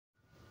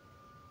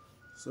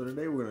So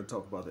today we're going to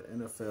talk about the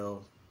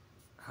NFL,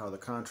 how the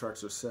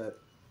contracts are set,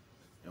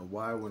 and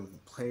why when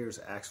players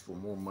ask for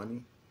more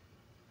money,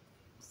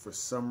 for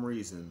some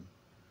reason,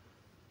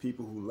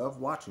 people who love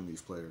watching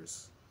these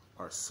players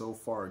are so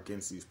far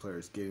against these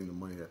players getting the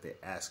money that they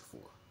ask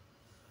for.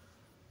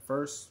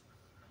 First,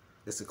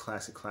 it's a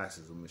classic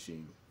classism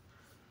machine.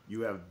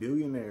 You have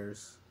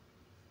billionaires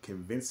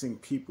convincing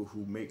people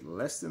who make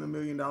less than $1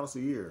 million a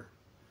year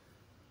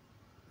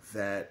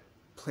that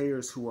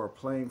players who are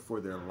playing for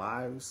their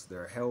lives,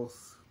 their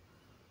health,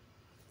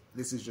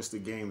 this is just a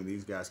game and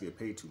these guys get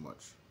paid too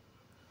much.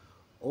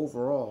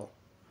 Overall,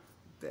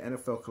 the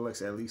NFL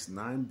collects at least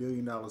 $9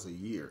 billion a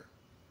year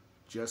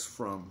just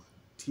from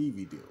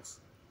TV deals.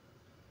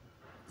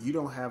 You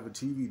don't have a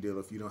TV deal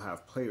if you don't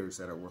have players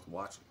that are worth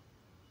watching.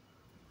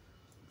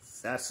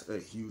 That's a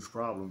huge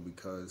problem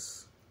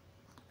because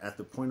at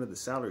the point of the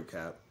salary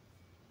cap,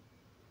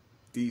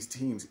 these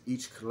teams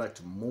each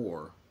collect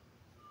more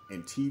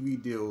in TV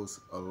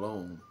deals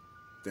alone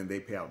than they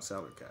pay out in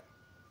salary cap.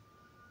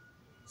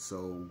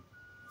 So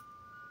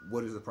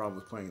what is the problem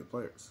with playing the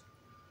players?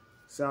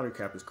 Salary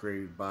cap is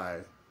created by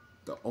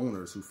the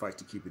owners who fight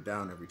to keep it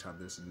down every time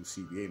there's a new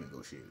CBA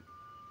negotiated.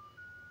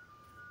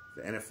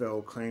 The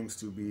NFL claims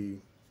to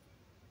be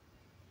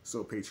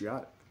so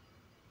patriotic.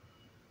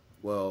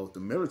 Well,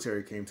 the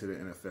military came to the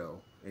NFL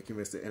and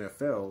convinced the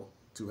NFL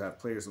to have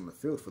players on the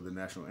field for the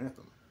national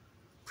anthem.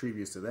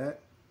 Previous to that,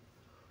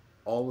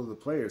 all of the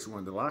players were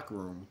in the locker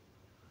room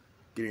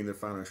getting their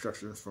final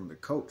instructions from the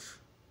coach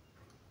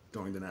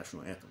during the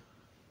national anthem.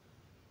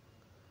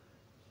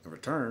 In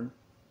return,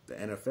 the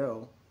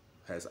NFL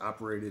has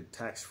operated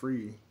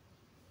tax-free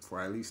for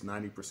at least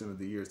 90% of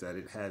the years that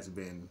it has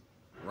been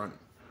running.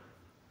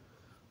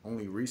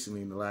 Only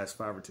recently, in the last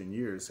 5 or 10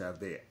 years,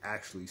 have they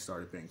actually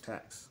started paying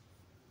tax.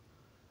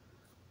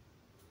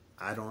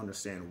 I don't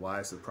understand why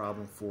it's a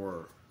problem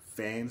for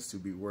fans to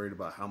be worried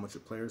about how much a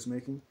player is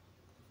making,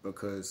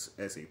 because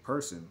as a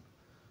person,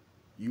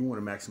 you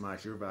want to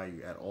maximize your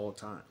value at all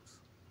times.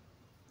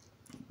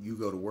 You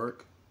go to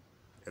work,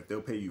 if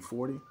they'll pay you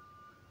 40,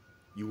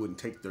 you wouldn't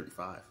take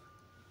 35.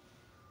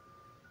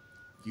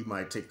 You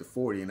might take the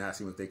 40 and ask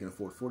them if they can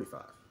afford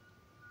 45.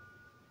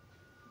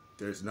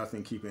 There's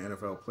nothing keeping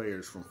NFL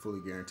players from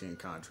fully guaranteeing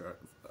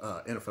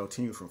NFL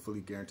teams from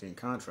fully guaranteeing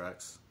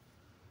contracts.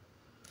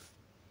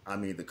 I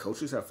mean, the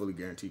coaches have fully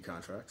guaranteed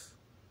contracts.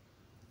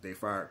 They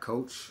fire a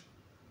coach.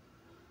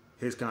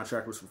 His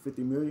contract was for $50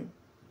 million.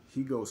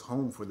 He goes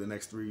home for the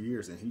next 3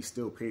 years, and he's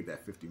still paid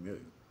that $50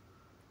 million,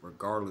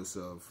 regardless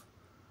of,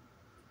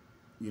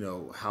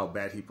 how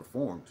bad he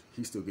performed.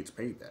 He still gets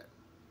paid that.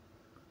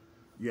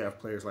 You have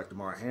players like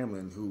Damar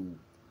Hamlin who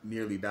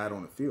nearly died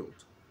on the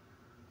field.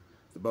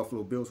 The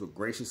Buffalo Bills were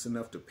gracious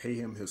enough to pay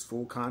him his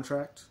full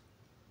contract,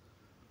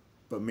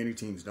 but many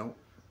teams don't.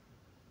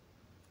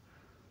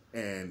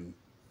 And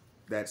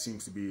that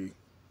seems to be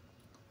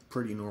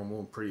pretty normal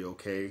and pretty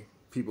okay.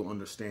 People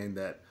understand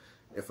that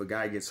if a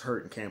guy gets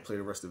hurt and can't play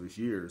the rest of his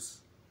years,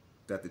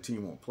 that the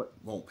team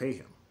won't pay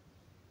him.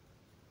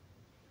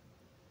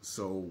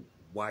 So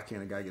why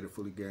can't a guy get a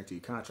fully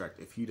guaranteed contract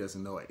if he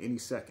doesn't know at any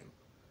second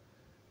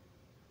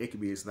it could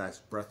be his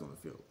last breath on the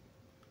field?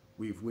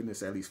 We've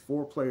witnessed at least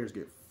 4 players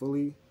get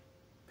fully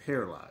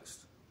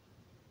paralyzed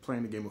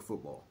playing the game of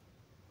football,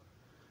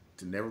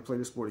 to never play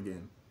the sport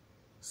again,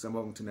 some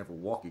of them to never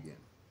walk again.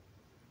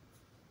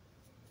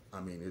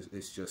 I mean,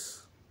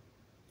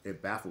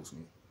 it baffles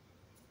me.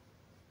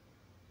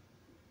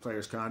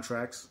 Players'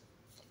 contracts,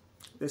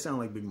 they sound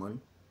like big money.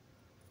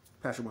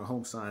 Patrick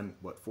Mahomes signed,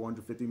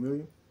 $450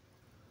 million?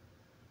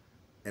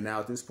 And now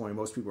at this point,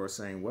 most people are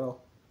saying,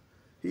 well,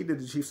 he did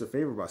the Chiefs a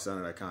favor by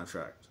signing that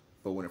contract.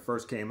 But when it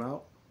first came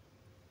out,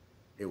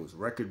 it was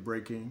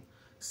record-breaking.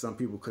 Some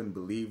people couldn't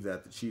believe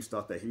that the Chiefs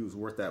thought that he was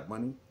worth that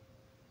money.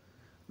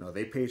 No,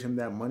 they paid him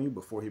that money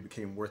before he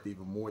became worth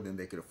even more than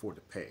they could afford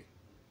to pay.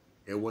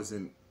 It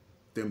wasn't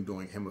them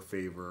doing him a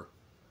favor.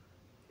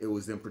 It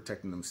was them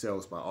protecting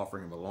themselves by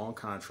offering him a long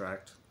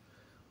contract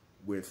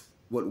with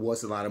what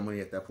was a lot of money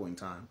at that point in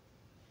time,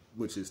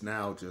 which is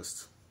now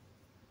just,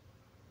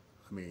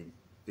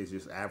 it's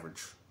just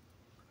average.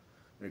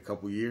 In a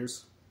couple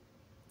years,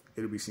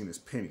 it'll be seen as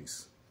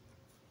pennies.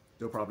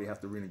 They'll probably have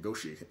to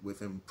renegotiate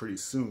with him pretty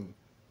soon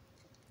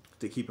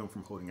to keep him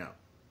from holding out.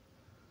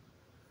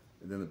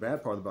 And then the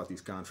bad part about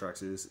these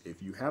contracts is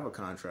if you have a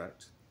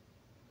contract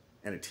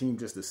and a team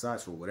just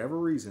decides for whatever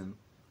reason,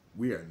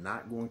 we are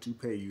not going to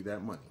pay you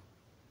that money,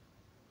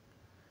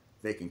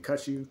 they can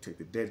cut you, take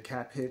the dead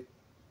cap hit,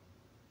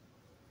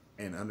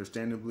 and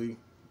understandably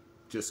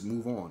just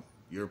move on.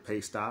 Your pay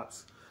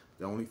stops.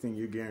 The only thing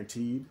you're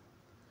guaranteed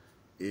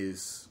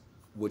is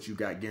what you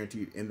got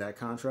guaranteed in that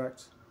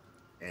contract.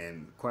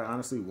 And quite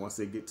honestly, once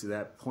they get to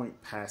that point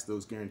past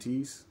those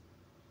guarantees,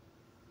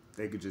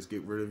 they could just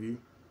get rid of you,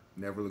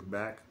 never look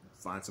back,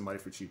 find somebody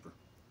for cheaper.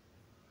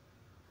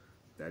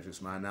 That's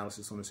just my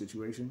analysis on the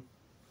situation.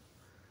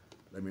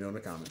 Let me know in the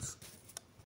comments.